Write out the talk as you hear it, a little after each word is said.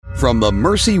from the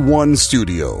Mercy One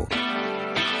studio.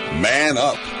 Man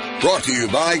Up, brought to you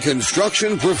by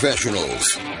Construction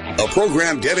Professionals, a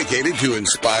program dedicated to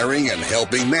inspiring and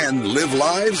helping men live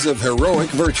lives of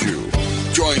heroic virtue.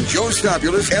 Join Joe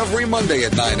Scopulus every Monday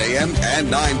at 9 a.m.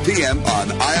 and 9 p.m.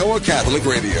 on Iowa Catholic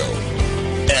Radio.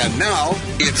 And now,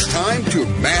 it's time to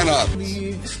Man Up.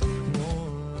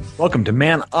 Welcome to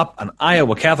Man Up on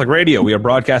Iowa Catholic Radio. We are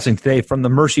broadcasting today from the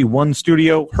Mercy One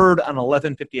studio, heard on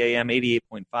 1150 AM,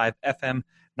 88.5 FM,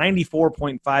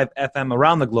 94.5 FM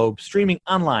around the globe, streaming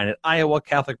online at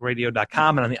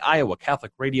iowacatholicradio.com and on the Iowa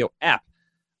Catholic Radio app.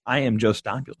 I am Joe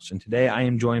Scopulus, and today I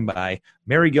am joined by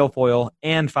Mary Guilfoyle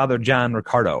and Father John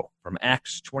Riccardo from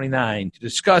Acts 29 to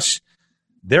discuss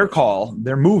their call,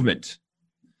 their movement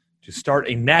to start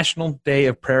a national day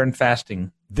of prayer and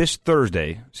fasting this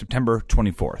Thursday, September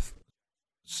 24th.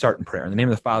 Start in prayer. In the name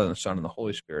of the Father, and the Son, and the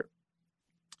Holy Spirit.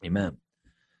 Amen.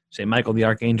 Saint Michael the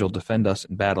Archangel, defend us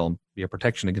in battle, and be our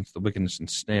protection against the wickedness and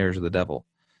snares of the devil.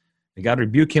 May God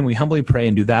rebuke him, we humbly pray,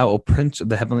 and do thou, O Prince of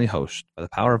the heavenly host, by the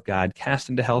power of God, cast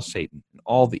into hell Satan and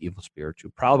all the evil spirits who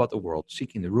prowl about the world,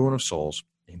 seeking the ruin of souls.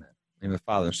 Amen. In the name of the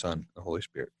Father, and the Son, and the Holy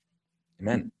Spirit.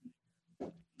 Amen.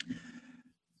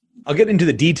 I'll get into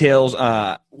the details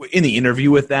in the interview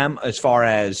with them as far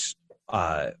as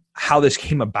how this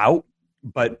came about,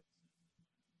 but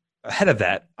ahead of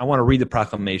that, I want to read the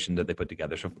proclamation that they put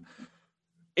together. So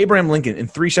Abraham Lincoln, in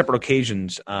 3 separate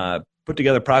occasions, put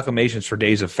together proclamations for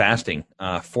days of fasting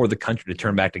for the country to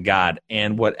turn back to God.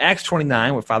 And what Acts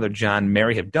 29, what Father John and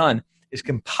Mary have done, is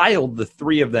compiled the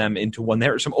 3 of them into one.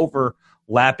 There are some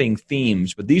overlapping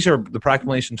themes, but these are the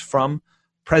proclamations from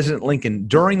President Lincoln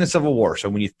during the Civil War. So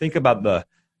when you think about the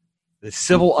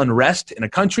civil unrest in a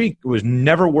country, it was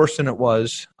never worse than it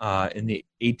was in the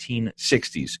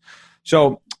 1860s.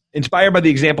 So inspired by the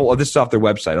example of, this is off their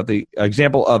website, of the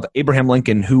example of Abraham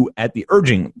Lincoln, who at the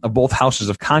urging of both houses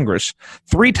of Congress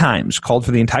 3 times called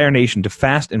for the entire nation to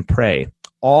fast and pray,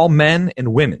 all men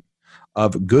and women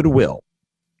of goodwill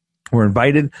were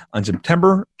invited on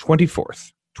September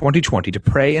 24th, 2020 to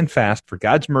pray and fast for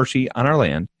God's mercy on our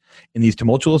land in these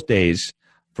tumultuous days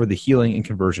for the healing and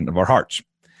conversion of our hearts.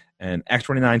 And Acts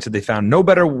 29 said they found no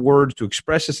better words to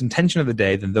express this intention of the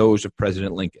day than those of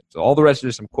President Lincoln. So all the rest of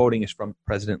this I'm quoting is from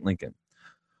President Lincoln.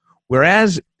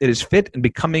 Whereas it is fit and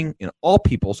becoming in all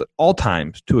peoples at all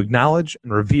times to acknowledge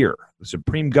and revere the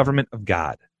supreme government of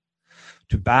God,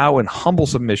 to bow in humble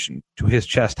submission to his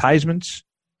chastisements,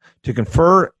 to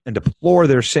confer and deplore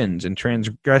their sins and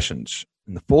transgressions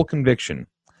in the full conviction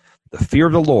that the fear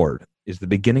of the Lord is the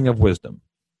beginning of wisdom,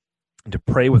 and to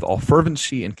pray with all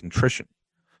fervency and contrition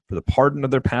for the pardon of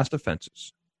their past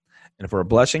offenses, and for a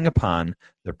blessing upon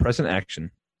their present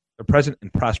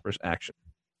and prosperous action.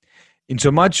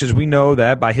 Insomuch as we know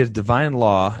that by his divine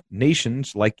law,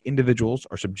 nations, like individuals,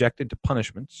 are subjected to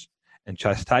punishments and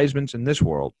chastisements in this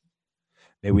world,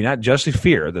 may we not justly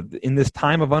fear that in this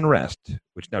time of unrest,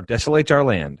 which now desolates our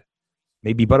land,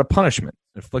 may be but a punishment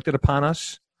inflicted upon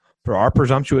us for our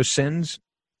presumptuous sins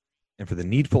and for the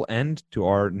needful end to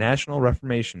our national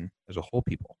reformation as a whole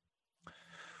people.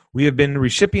 We have been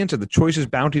recipients of the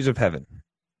choicest bounties of heaven.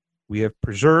 We have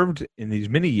preserved in these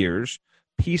many years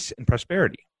peace and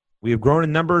prosperity. We have grown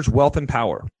in numbers, wealth, and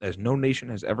power, as no nation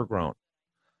has ever grown.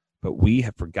 But we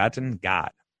have forgotten God.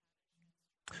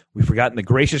 We've forgotten the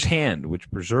gracious hand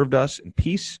which preserved us in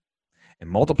peace and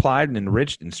multiplied and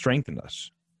enriched and strengthened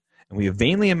us. And we have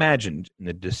vainly imagined in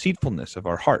the deceitfulness of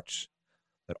our hearts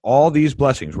that all these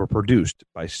blessings were produced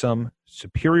by some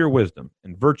superior wisdom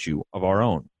and virtue of our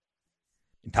own.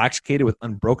 Intoxicated with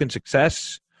unbroken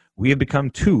success, we have become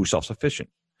too self-sufficient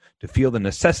to feel the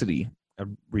necessity of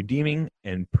redeeming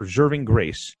and preserving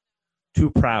grace, too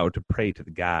proud to pray to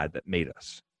the God that made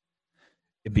us.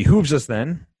 It behooves us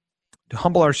then to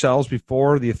humble ourselves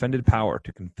before the offended power,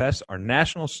 to confess our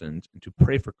national sins, and to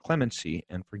pray for clemency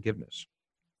and forgiveness.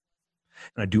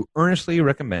 And I do earnestly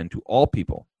recommend to all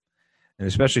people, and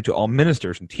especially to all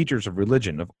ministers and teachers of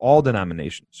religion of all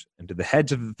denominations, and to the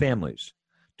heads of the families,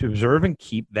 to observe and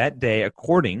keep that day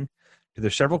according to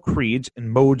their several creeds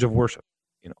and modes of worship,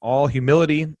 in all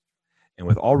humility and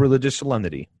with all religious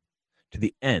solemnity, to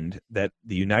the end that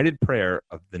the united prayer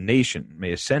of the nation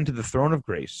may ascend to the throne of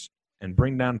grace and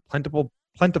bring down plentiful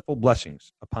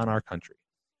blessings upon our country.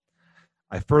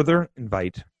 I further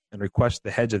invite and request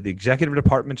the heads of the executive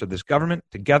departments of this government,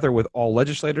 together with all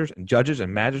legislators and judges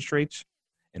and magistrates,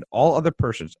 and all other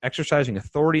persons exercising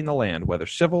authority in the land, whether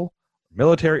civil,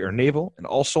 military, or naval, and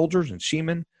all soldiers and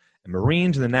seamen and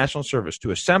Marines in the national service,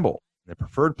 to assemble in the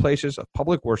preferred places of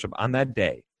public worship on that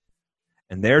day,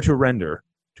 and there to render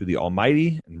to the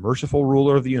Almighty and merciful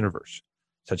Ruler of the universe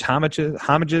such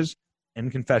homages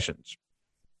and confessions,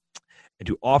 and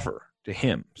to offer to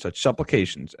him such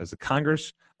supplications as the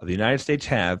Congress of the United States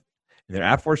have in their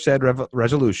aforesaid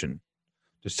resolution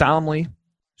to solemnly,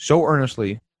 so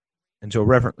earnestly, and so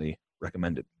reverently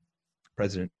recommended.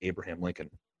 President Abraham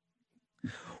Lincoln.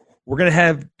 We're going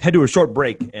to head to a short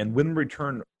break, and when we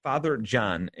return, Father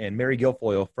John and Mary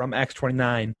Guilfoyle from Acts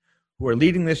 29, who are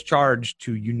leading this charge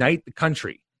to unite the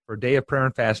country for a day of prayer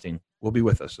and fasting, will be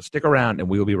with us. So stick around, and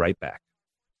we will be right back.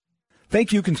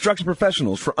 Thank you, construction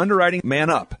professionals, for underwriting Man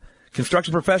Up.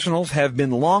 Construction professionals have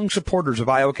been long supporters of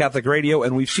Iowa Catholic Radio,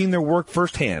 and we've seen their work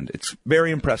firsthand. It's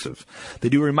very impressive. They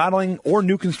do remodeling or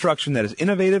new construction that is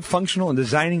innovative, functional, and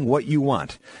designing what you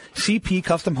want.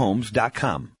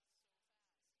 cpcustomhomes.com.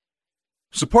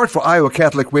 Support for Iowa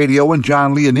Catholic Radio and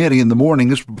John Leonetti in the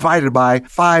morning is provided by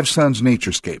Five Sons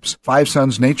Naturescapes. Five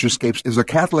Sons Naturescapes is a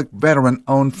Catholic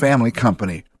veteran-owned family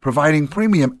company providing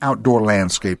premium outdoor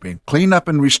landscaping, clean up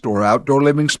and restore outdoor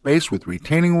living space with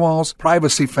retaining walls,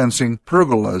 privacy fencing,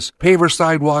 pergolas, paver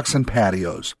sidewalks, and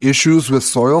patios. Issues with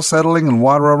soil settling and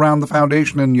water around the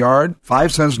foundation and yard?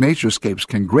 Five Sons Naturescapes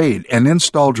can grade and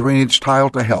install drainage tile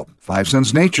to help. Five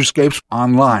Sons Naturescapes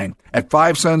online at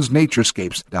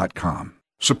fivesonsnaturescapes.com.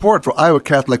 Support for Iowa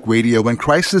Catholic Radio and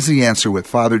Christ is the Answer with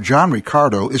Father John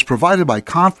Riccardo is provided by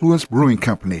Confluence Brewing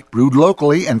Company, brewed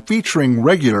locally and featuring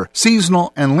regular,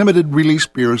 seasonal, and limited release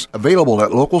beers available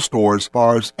at local stores,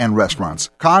 bars, and restaurants.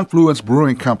 Confluence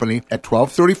Brewing Company at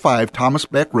 1235 Thomas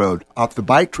Beck Road, off the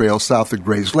bike trail south of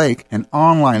Grays Lake, and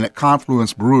online at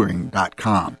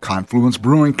confluencebrewing.com. Confluence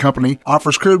Brewing Company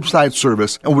offers curbside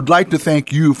service and would like to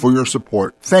thank you for your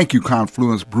support. Thank you,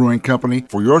 Confluence Brewing Company,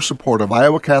 for your support of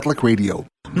Iowa Catholic Radio.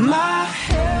 My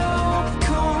help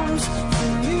comes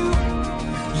from you.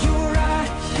 You're right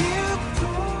here.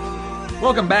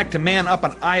 Welcome back to Man Up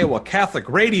on Iowa Catholic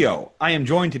Radio. I am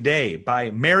joined today by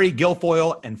Mary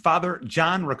Guilfoyle and Father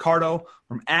John Riccardo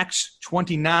from Acts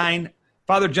 29.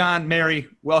 Father John, Mary,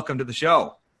 welcome to the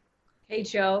show. Hey,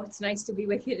 Joe. It's nice to be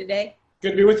with you today.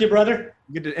 Good to be with you, brother.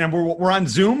 And we're on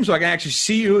Zoom, so I can actually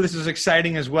see you. This is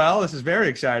exciting as well. This is very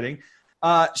exciting.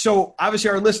 So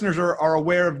obviously our listeners are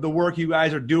aware of the work you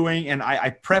guys are doing, and I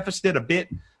prefaced it a bit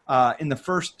in the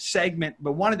first segment,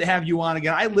 but wanted to have you on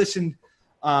again. I listened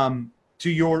to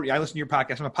your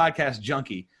podcast. I'm a podcast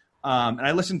junkie, and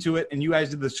I listened to it, and you guys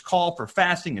did this call for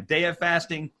fasting, a day of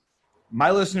fasting.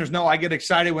 My listeners know I get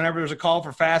excited whenever there's a call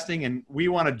for fasting, and we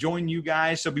want to join you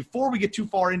guys. So before we get too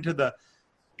far into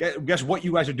guess what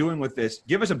you guys are doing with this,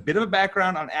 give us a bit of a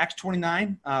background on Acts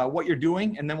 29, what you're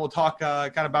doing, and then we'll talk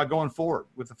kind of about going forward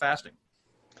with the fasting.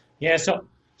 Yeah, so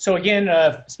again,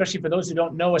 especially for those who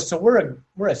don't know us, so we're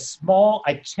a small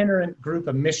itinerant group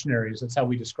of missionaries. That's how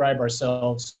we describe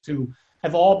ourselves, who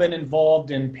have all been involved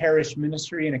in parish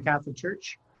ministry in a Catholic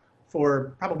church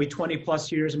for probably 20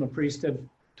 plus years. I'm a priest of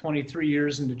 23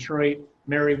 years in Detroit.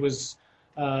 Mary was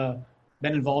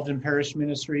been involved in parish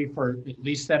ministry for at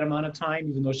least that amount of time,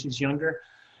 even though she's younger.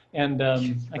 And I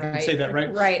can say that,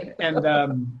 right? Right.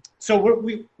 And so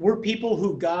we're people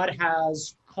who God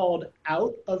has called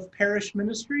out of parish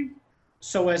ministry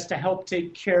so as to help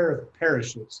take care of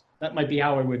parishes. That might be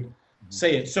how I would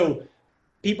say it. So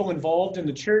people involved in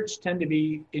the church tend to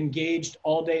be engaged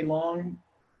all day long,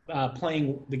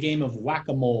 playing the game of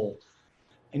whack-a-mole.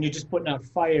 And you're just putting out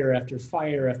fire after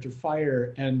fire after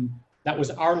fire. And that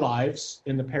was our lives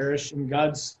in the parish, and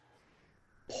God's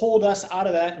pulled us out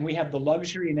of that, and we have the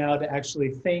luxury now to actually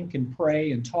think and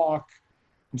pray and talk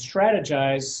and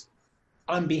strategize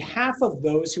on behalf of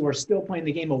those who are still playing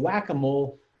the game of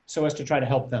whack-a-mole so as to try to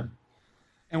help them.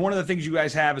 And one of the things you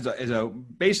guys have is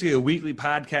basically a weekly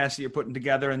podcast that you're putting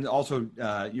together, and also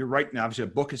you're writing, obviously a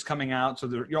book is coming out, so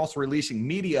you're also releasing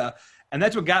media, and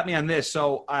that's what got me on this.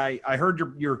 So I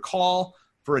heard your call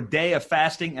for a day of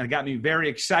fasting, and it got me very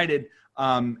excited.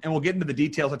 And we'll get into the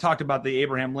details. I talked about the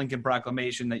Abraham Lincoln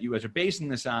Proclamation that you guys are basing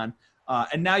this on.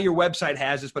 And now your website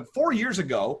has this. But 4 years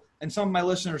ago, and some of my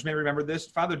listeners may remember this,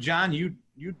 Father John, you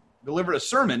delivered a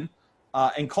sermon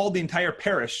and called the entire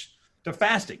parish to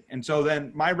fasting. And so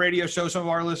then my radio show, some of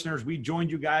our listeners, we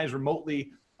joined you guys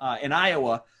remotely in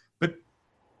Iowa. But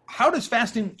how does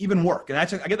fasting even work? And I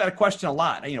get that question a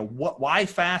lot. Why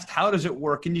fast? How does it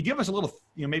work? Can you give us a little,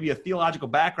 maybe a theological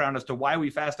background as to why we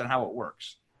fast and how it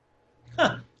works?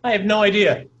 I have no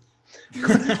idea.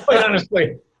 Quite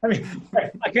honestly. I mean,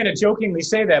 I kind of jokingly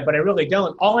say that, but I really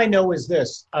don't. All I know is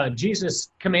this.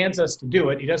 Jesus commands us to do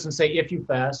it. He doesn't say if you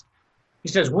fast. He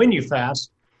says when you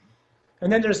fast.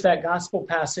 And then there's that gospel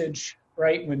passage,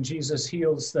 right, when Jesus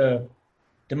heals the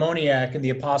demoniac and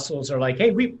the apostles are like,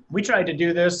 hey, we tried to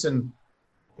do this and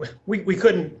we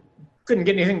couldn't get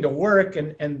anything to work.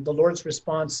 And the Lord's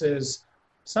response is,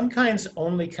 Some kinds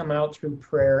only come out through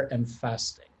prayer and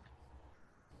fasting.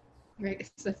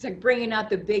 Right. So it's like bringing out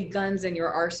the big guns in your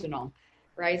arsenal,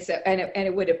 right? So, and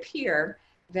it would appear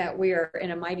that we are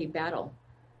in a mighty battle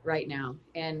right now,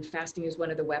 and fasting is one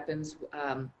of the weapons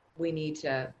we need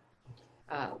to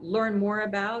learn more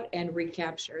about and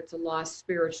recapture. It's a lost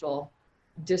spiritual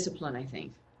discipline, I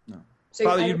think. No. So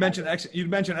Father, you'd mentioned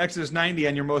Exodus 90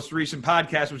 on your most recent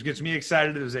podcast, which gets me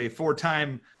excited as a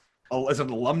four-time as an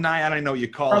alumni. I don't know what you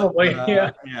call Probably, it.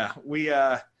 yeah.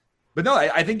 Yeah. But no,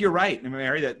 I think you're right,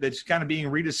 Mary, that's kind of being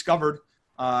rediscovered.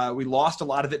 We lost a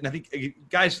lot of it. And I think,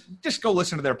 guys, just go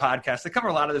listen to their podcast. They cover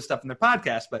a lot of this stuff in their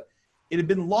podcast, but it had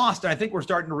been lost. And I think we're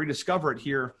starting to rediscover it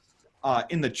here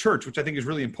in the church, which I think is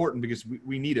really important because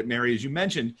we need it, Mary, as you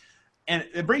mentioned. And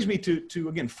it brings me to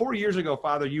again, 4 years ago,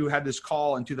 Father, you had this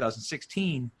call in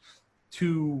 2016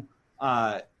 to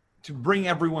bring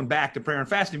everyone back to prayer and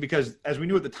fasting because, as we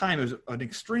knew at the time, it was an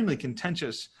extremely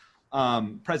contentious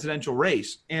presidential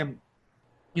race. And,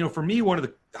 for me, one of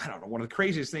the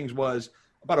craziest things was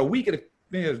about a week, it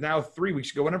was now 3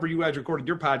 weeks ago, whenever you guys recorded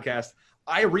your podcast,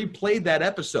 I replayed that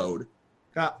episode.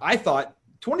 I thought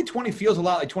 2020 feels a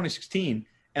lot like 2016,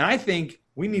 and I think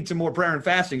we need some more prayer and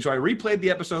fasting. So I replayed the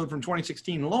episode from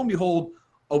 2016, and lo and behold,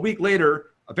 a week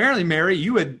later, apparently, Mary,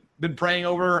 you had been praying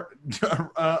over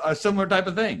a similar type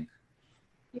of thing.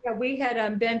 Yeah, we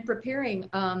had been preparing,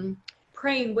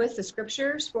 praying with the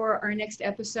scriptures for our next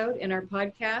episode in our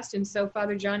podcast. And so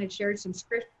Father John had shared some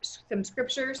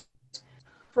scriptures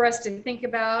for us to think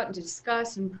about and to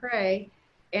discuss and pray.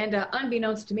 And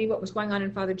unbeknownst to me, what was going on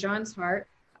in Father John's heart,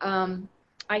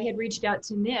 I had reached out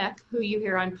to Nick, who you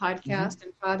hear on podcast,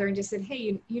 and Father, and just said,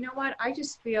 hey, you know what? I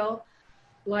just feel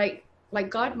like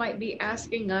God might be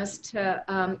asking us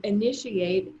to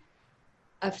initiate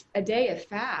a day of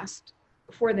fast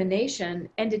for the nation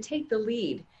and to take the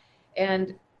lead.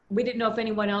 And we didn't know if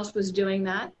anyone else was doing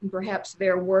that. And perhaps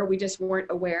there were, we just weren't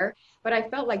aware. But I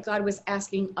felt like God was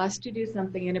asking us to do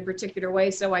something in a particular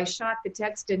way. So I shot the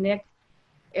text to Nick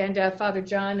and Father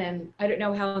John, and I don't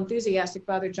know how enthusiastic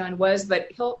Father John was, but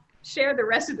he'll share the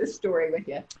rest of the story with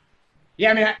you.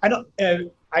 Yeah, I mean,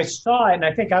 I saw it, and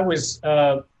I think I was,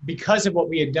 because of what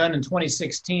we had done in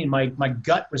 2016, my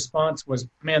gut response was,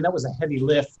 man, that was a heavy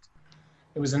lift.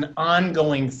 It was an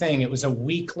ongoing thing. It was a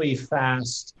weekly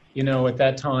fast, at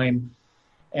that time.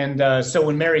 And so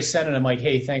when Mary sent it, I'm like,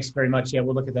 hey, thanks very much. Yeah,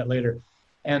 we'll look at that later.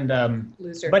 And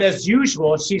Loser. But as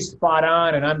usual, she's spot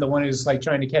on, and I'm the one who's like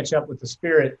trying to catch up with the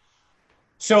Spirit.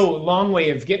 So long way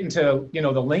of getting to,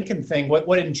 the Lincoln thing.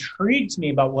 What intrigues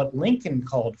me about what Lincoln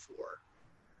called for,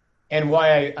 and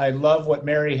why I love what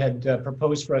Mary had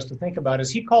proposed for us to think about,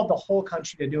 is he called the whole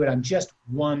country to do it on just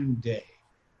one day.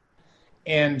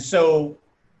 And so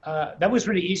that was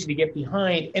really easy to get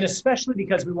behind, and especially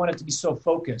because we wanted to be so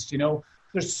focused.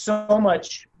 There's so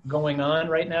much going on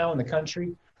right now in the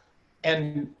country.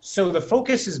 And so the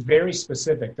focus is very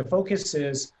specific. The focus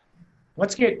is,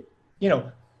 let's get,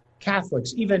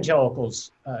 Catholics,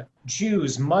 evangelicals,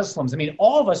 Jews, Muslims. I mean,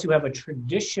 all of us who have a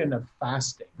tradition of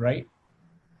fasting, right?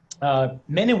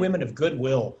 Men and women of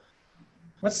goodwill.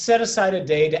 Let's set aside a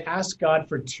day to ask God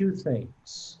for two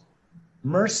things: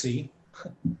 mercy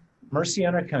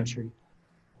on our country,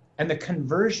 and the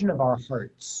conversion of our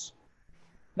hearts.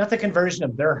 Not the conversion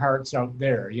of their hearts out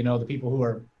there, the people who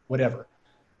are whatever.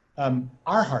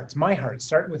 Our hearts, my heart,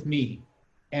 start with me.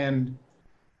 And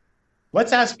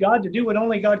let's ask God to do what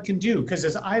only God can do. Because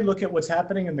as I look at what's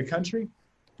happening in the country,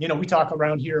 we talk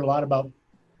around here a lot about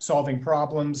solving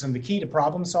problems. And the key to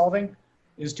problem solving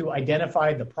is to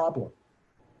identify the problem.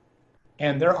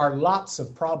 And there are lots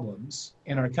of problems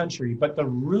in our country. But the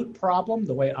root problem,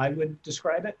 the way I would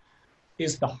describe it,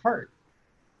 is the heart.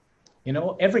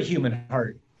 Every human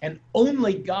heart. And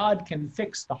only God can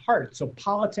fix the heart. So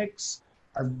politics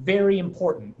are very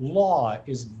important. Law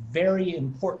is very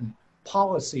important.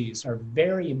 Policies are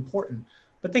very important,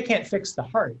 but they can't fix the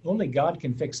heart. Only God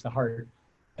can fix the heart.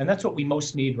 And that's what we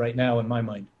most need right now in my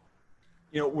mind.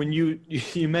 When you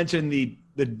mentioned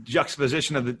the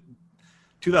juxtaposition of the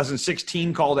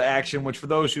 2016 call to action, which for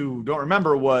those who don't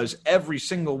remember was every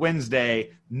single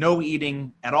Wednesday, no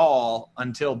eating at all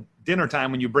until dinner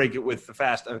time when you break it with the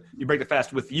fast. You break the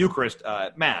fast with the Eucharist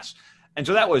Mass. And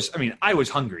so that was, I was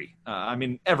hungry.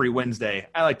 Every Wednesday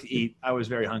I like to eat. I was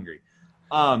very hungry.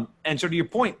 And so to your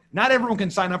point, not everyone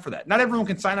can sign up for that. Not everyone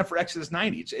can sign up for Exodus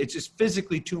 90. It's just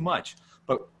physically too much.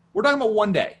 But we're talking about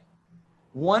one day.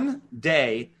 One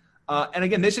day. And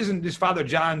again, this isn't just Father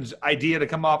John's idea to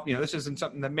come up. This isn't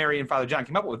something that Mary and Father John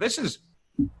came up with. This is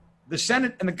the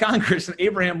Senate and the Congress and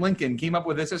Abraham Lincoln came up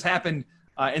with this. This happened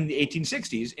in the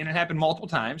 1860s, and it happened multiple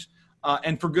times,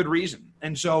 and for good reason.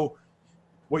 And so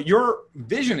what your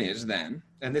vision is then,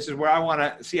 and this is where I want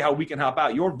to see how we can help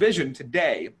out. Your vision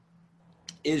today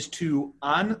is to,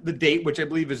 on the date, which I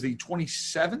believe is the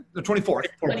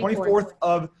 24th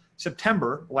of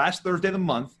September, last Thursday of the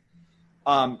month,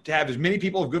 to have as many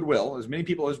people of goodwill, as many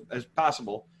people as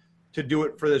possible, to do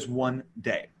it for this one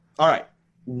day. All right.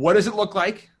 What does it look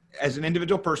like as an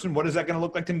individual person? What is that going to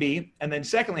look like to me? And then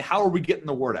secondly, how are we getting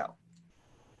the word out?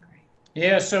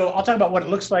 Yeah, so I'll talk about what it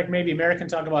looks like. Maybe America can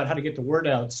talk about how to get the word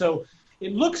out. So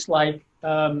it looks like,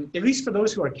 at least for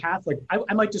those who are Catholic,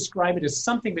 I might describe it as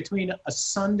something between a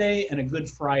Sunday and a Good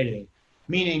Friday,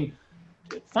 meaning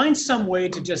find some way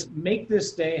to just make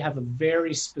this day have a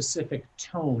very specific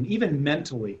tone, even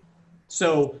mentally.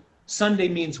 So Sunday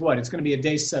means what? It's going to be a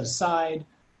day set aside.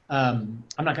 I'm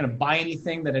not going to buy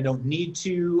anything that I don't need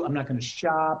to. I'm not going to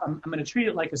shop. I'm going to treat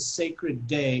it like a sacred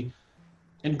day.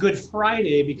 And Good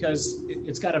Friday, because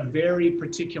it's got a very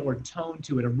particular tone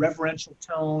to it, a reverential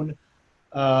tone,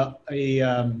 a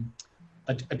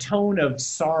tone of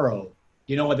sorrow,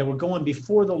 that we're going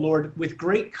before the Lord with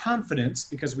great confidence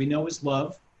because we know his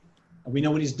love. We know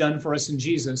what he's done for us in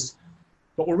Jesus.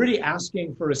 But we're really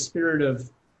asking for a spirit of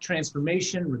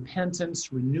transformation,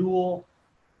 repentance, renewal,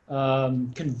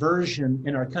 conversion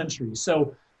in our country.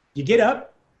 So you get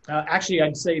up. Actually,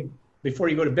 I'd say before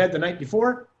you go to bed the night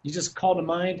before, you just call to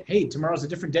mind, hey, tomorrow's a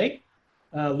different day.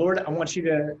 Lord, I want you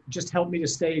to just help me to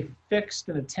stay fixed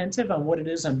and attentive on what it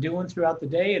is I'm doing throughout the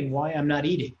day and why I'm not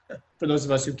eating, for those of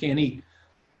us who can't eat.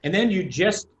 And then you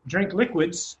just drink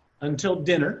liquids until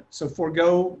dinner. So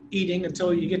forego eating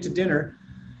until you get to dinner.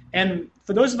 And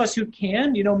for those of us who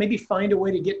can, maybe find a way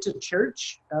to get to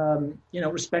church,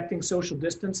 respecting social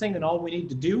distancing and all we need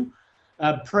to do.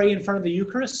 Pray in front of the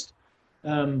Eucharist.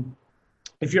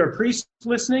 If you're a priest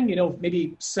listening,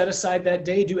 maybe set aside that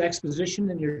day, do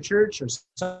exposition in your church or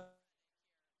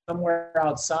somewhere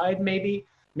outside, maybe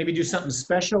do something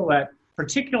special at,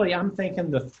 particularly I'm thinking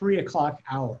the 3:00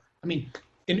 hour. I mean,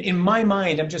 in my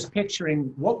mind, I'm just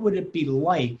picturing what would it be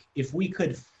like if we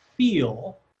could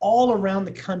feel all around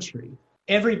the country,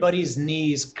 everybody's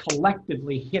knees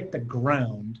collectively hit the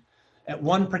ground at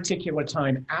one particular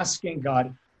time, asking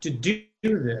God to do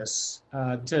this,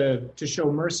 to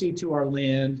show mercy to our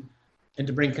land and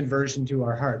to bring conversion to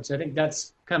our hearts. I think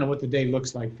that's kind of what the day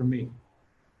looks like for me.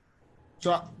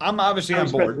 So I'm obviously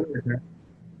on board.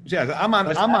 Yeah, I'm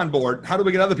on board. How do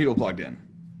we get other people plugged in?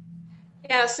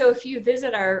 Yeah, so if you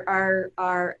visit our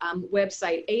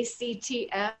website,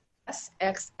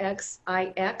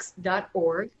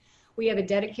 actsxxix.org, we have a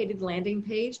dedicated landing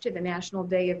page to the National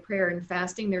Day of Prayer and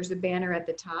Fasting. There's a banner at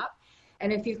the top.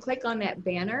 And if you click on that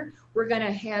banner, we're going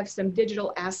to have some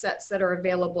digital assets that are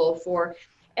available for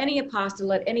any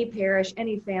apostolate, any parish,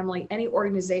 any family, any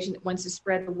organization that wants to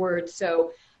spread the word.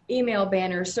 So email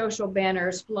banners, social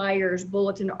banners, flyers,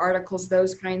 bulletin articles,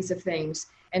 those kinds of things.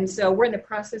 And so we're in the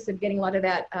process of getting a lot of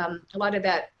that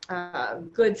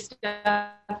good stuff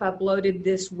uploaded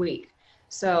this week.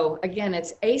 So again,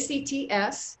 it's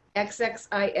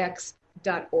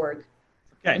actsxxix.org.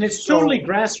 Okay. And it's totally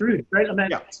grassroots, right? I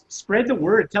mean, spread the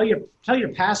word. Tell your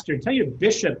pastor, tell your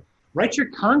bishop, write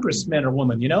your congressman or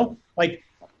woman. Like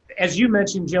as you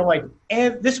mentioned, Joe,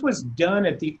 this was done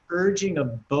at the urging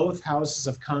of both houses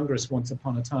of Congress once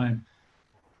upon a time.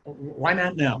 Why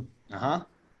not now?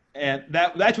 And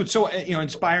that's what's so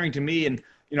inspiring to me. And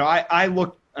I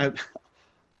love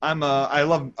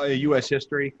U.S.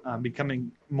 history. I'm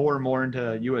becoming more and more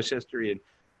into U.S. history, and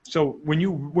so when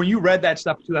you read that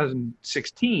stuff in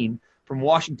 2016 from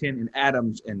Washington and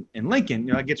Adams and Lincoln,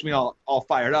 it gets me all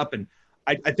fired up. And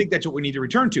I think that's what we need to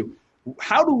return to.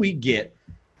 How do we get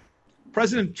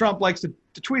President Trump likes to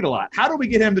tweet a lot. How do we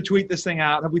get him to tweet this thing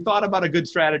out? Have we thought about a good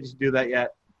strategy to do that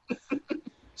yet?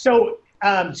 So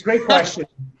it's a great question.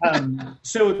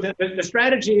 So the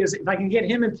strategy is if I can get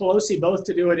him and Pelosi both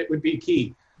to do it, it would be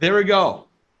key. There we go.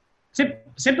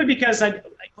 Simply because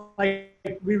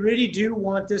we really do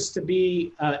want this to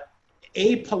be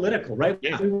apolitical, right?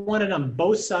 Yeah. We want it on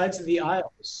both sides of the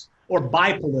aisles, or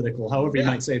bipolitical, however you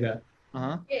might say that.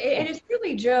 And it's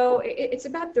really, Joe, it's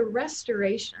about the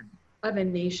restoration of a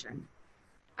nation.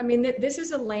 I mean, this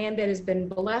is a land that has been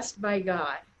blessed by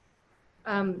God.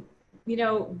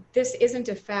 This isn't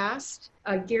a fast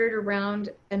geared around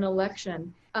an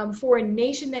election. For a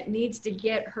nation that needs to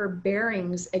get her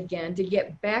bearings again, to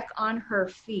get back on her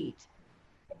feet,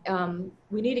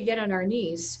 we need to get on our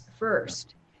knees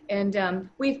first. And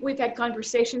we've had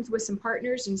conversations with some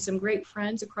partners and some great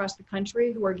friends across the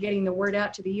country who are getting the word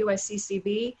out to the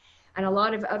USCCB, and a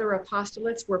lot of other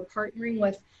apostolates. We're partnering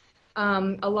with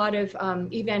a lot of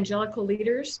evangelical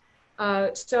leaders.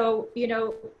 So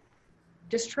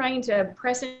just trying to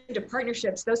press into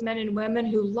partnerships those men and women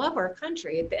who love our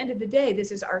country. At the end of the day,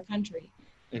 this is our country.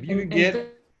 If you could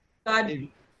get God,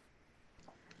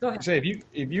 go ahead. say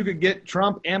if you could get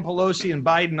Trump and Pelosi and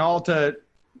Biden all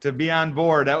to be on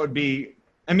board, that would be.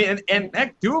 I mean, and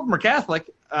heck, two of them are Catholic.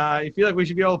 I feel like we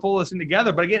should be able to pull this in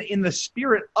together. But again, in the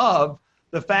spirit of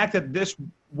the fact that this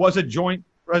was a joint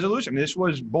resolution, this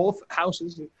was both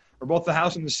houses, or both the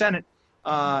House and the Senate,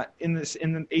 in the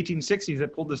 1860s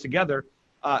that pulled this together.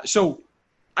 So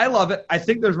I love it. I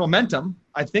think there's momentum.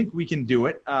 I think we can do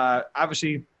it.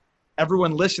 Obviously,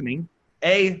 everyone listening,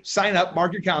 A, sign up,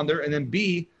 mark your calendar, and then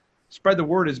B, spread the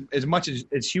word as much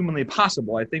as humanly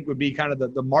possible, I think would be kind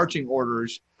of the marching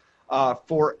orders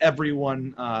for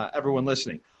everyone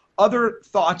listening. Other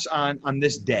thoughts on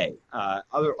this day?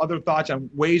 Other thoughts on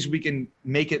ways we can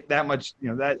make it that much,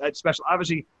 that special.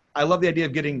 Obviously, I love the idea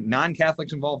of getting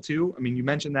non-Catholics involved too. I mean, you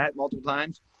mentioned that multiple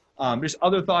times. Just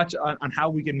other thoughts on how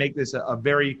we can make this a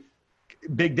very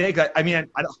big day. I mean,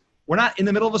 we're not in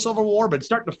the middle of a civil war, but it's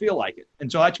starting to feel like it.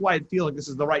 And so that's why I feel like this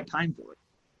is the right time for it.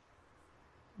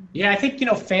 Yeah, I think,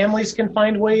 families can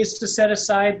find ways to set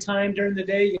aside time during the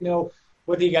day,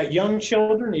 whether you got young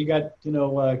children, or you got,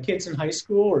 kids in high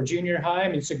school or junior high. I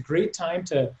mean, it's a great time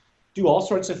to do all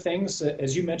sorts of things.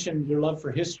 As you mentioned, your love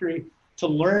for history, to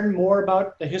learn more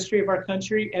about the history of our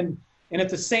country, and at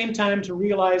the same time to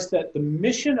realize that the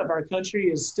mission of our country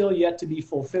is still yet to be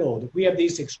fulfilled. We have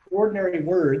these extraordinary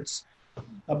words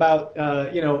about,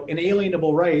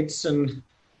 inalienable rights and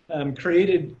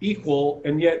created equal,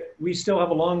 and yet we still have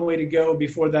a long way to go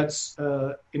before that's,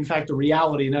 in fact, a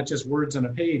reality, not just words on a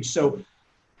page. So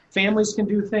families can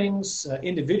do things,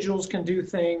 individuals can do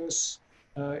things.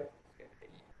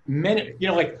 Men,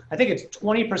 I think it's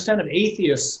 20% of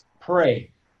atheists pray.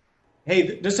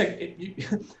 Hey, this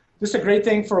is a great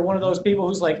thing for one of those people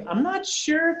who's like, I'm not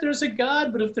sure if there's a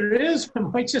God, but if there is, I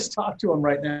might just talk to him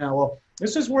right now. Well,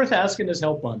 this is worth asking his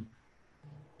help on.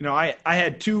 I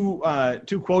had two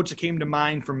quotes that came to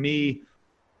mind for me.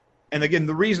 And again,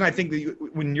 the reason I think that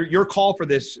when your call for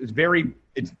this is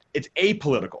it's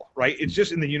apolitical, right? It's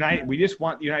just we just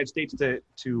want the United States to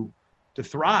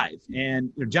thrive.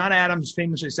 And John Adams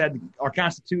famously said, our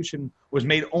Constitution was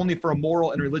made only for a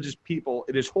moral and religious people.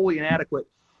 It is wholly inadequate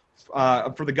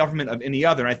for the government of any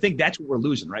other. And I think that's what we're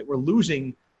losing, right? We're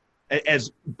losing,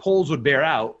 as polls would bear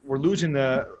out, we're losing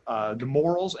the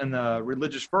morals and the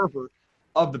religious fervor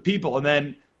of the people. And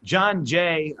then John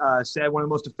Jay said, one of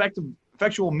the most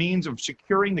effectual means of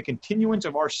securing the continuance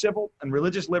of our civil and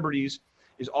religious liberties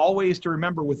is always to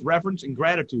remember with reverence and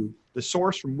gratitude the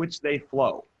source from which they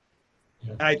flow.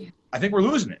 Yeah. And I think we're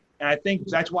losing it. And I think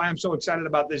that's why I'm so excited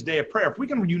about this day of prayer. If we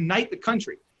can unite the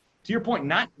country, to your point,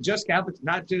 not just Catholics,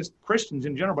 not just Christians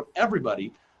in general, but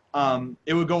everybody,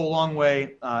 it would go a long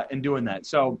way in doing that.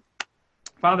 So,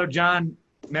 Father John,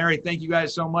 Mary, thank you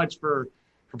guys so much for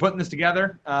putting this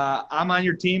together. I'm on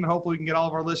your team, and hopefully we can get all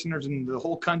of our listeners and the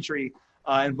whole country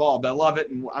involved. I love it,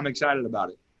 and I'm excited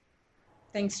about it.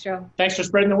 Thanks, Joe. Thanks for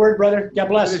spreading the word, brother. God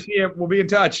bless. We'll be in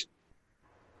touch.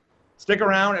 Stick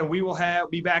around, and we will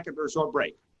be back after a short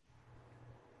break.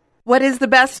 What is the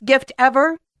best gift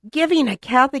ever? Giving a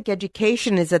Catholic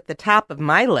education is at the top of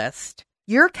my list.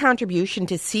 Your contribution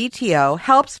to CTO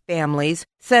helps families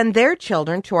send their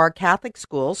children to our Catholic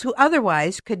schools who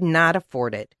otherwise could not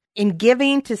afford it. In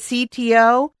giving to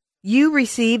CTO, you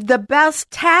receive the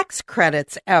best tax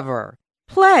credits ever.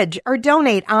 Pledge or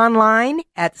donate online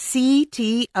at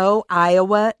ctoiowa.org.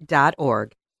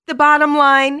 The bottom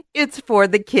line, it's for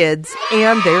the kids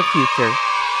and their future.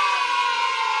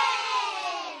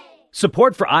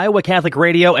 Support for Iowa Catholic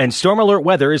Radio and Storm Alert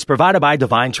Weather is provided by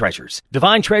Divine Treasures.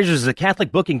 Divine Treasures is a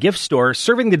Catholic book and gift store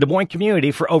serving the Des Moines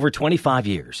community for over 25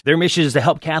 years. Their mission is to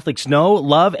help Catholics know,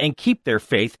 love, and keep their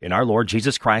faith in our Lord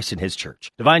Jesus Christ and His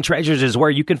Church. Divine Treasures is where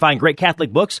you can find great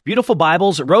Catholic books, beautiful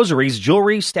Bibles, rosaries,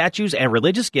 jewelry, statues, and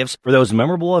religious gifts for those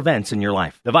memorable events in your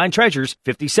life. Divine Treasures,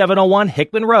 5701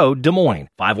 Hickman Road, Des Moines,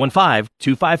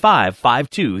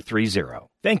 515-255-5230.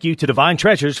 Thank you to Divine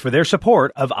Treasures for their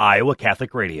support of Iowa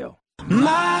Catholic Radio.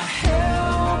 My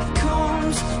help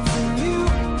comes from you.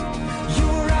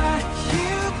 You're right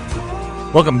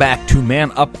here. Welcome back to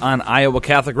Man Up on Iowa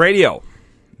Catholic Radio.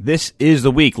 This is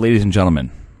the week, ladies and gentlemen.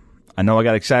 I know I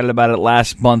got excited about it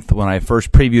last month when I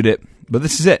first previewed it, but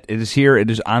this is it. It is here.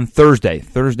 It is on Thursday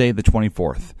the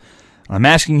 24th. I'm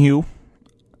asking you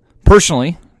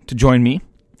personally to join me.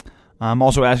 I'm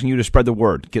also asking you to spread the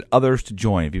word. Get others to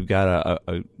join. If you've got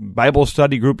a Bible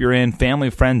study group you're in,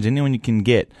 family, friends, anyone you can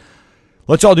get,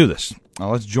 let's all do this.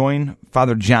 Let's join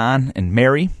Father John and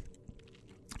Mary,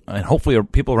 and hopefully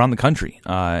people around the country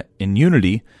in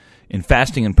unity in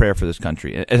fasting and prayer for this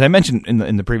country. As I mentioned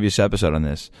in the previous episode on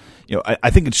this, I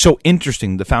think it's so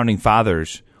interesting the Founding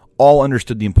Fathers all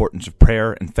understood the importance of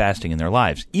prayer and fasting in their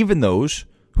lives. Even those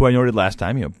who I noted last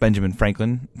time, Benjamin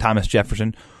Franklin, Thomas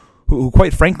Jefferson, who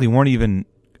quite frankly weren't even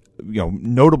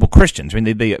notable Christians. I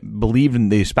mean, they believed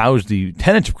and they espoused the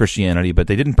tenets of Christianity, but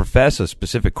they didn't profess a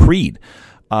specific creed.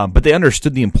 But they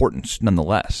understood the importance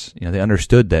nonetheless. They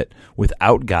understood that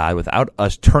without God, without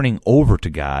us turning over to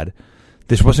God,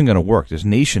 this wasn't going to work. This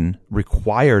nation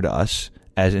required us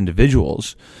as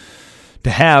individuals to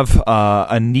have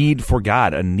a need for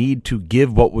God, a need to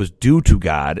give what was due to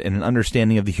God, and an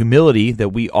understanding of the humility that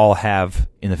we all have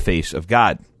in the face of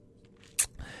God.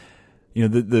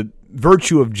 The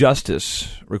virtue of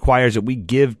justice requires that we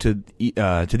give to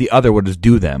the other what is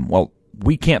due them. Well,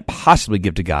 we can't possibly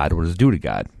give to God what is due to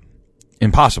God.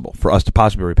 Impossible for us to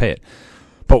possibly repay it.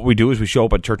 But what we do is we show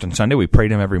up at church on Sunday, we pray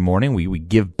to Him every morning, we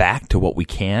give back to what we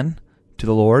can to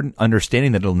the Lord,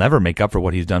 understanding that it'll never make up for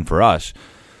what He's done for us.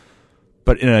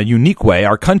 But in a unique way,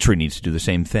 our country needs to do the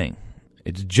same thing.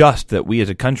 It's just that we as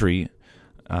a country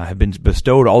have been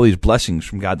bestowed all these blessings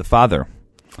from God the Father,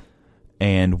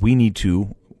 and we need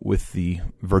to, with the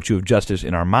virtue of justice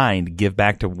in our mind, give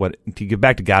back to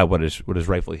God what is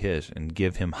rightfully His, and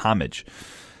give Him homage.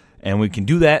 And we can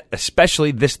do that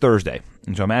especially this Thursday.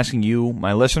 And so I'm asking you,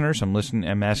 my listeners,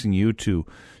 I'm asking you to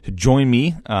join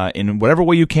me in whatever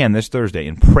way you can this Thursday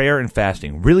in prayer and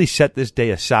fasting. Really set this day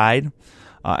aside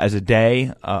as a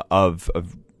day of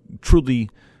truly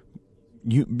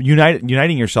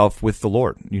uniting yourself with the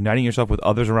Lord, uniting yourself with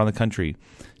others around the country,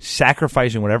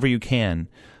 sacrificing whatever you can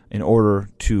in order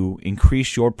to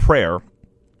increase your prayer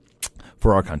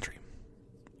for our country.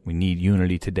 We need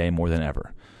unity today more than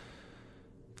ever.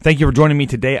 Thank you for joining me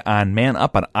today on Man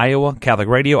Up on Iowa Catholic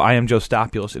Radio. I am Joe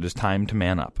Stopulus. It is time to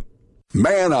man up.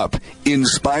 Man Up,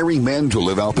 inspiring men to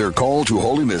live out their call to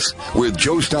holiness with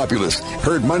Joe Stopulus.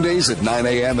 Heard Mondays at 9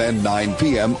 a.m. and 9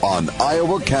 p.m. on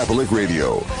Iowa Catholic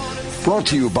Radio. Brought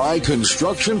to you by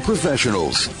Construction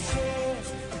Professionals.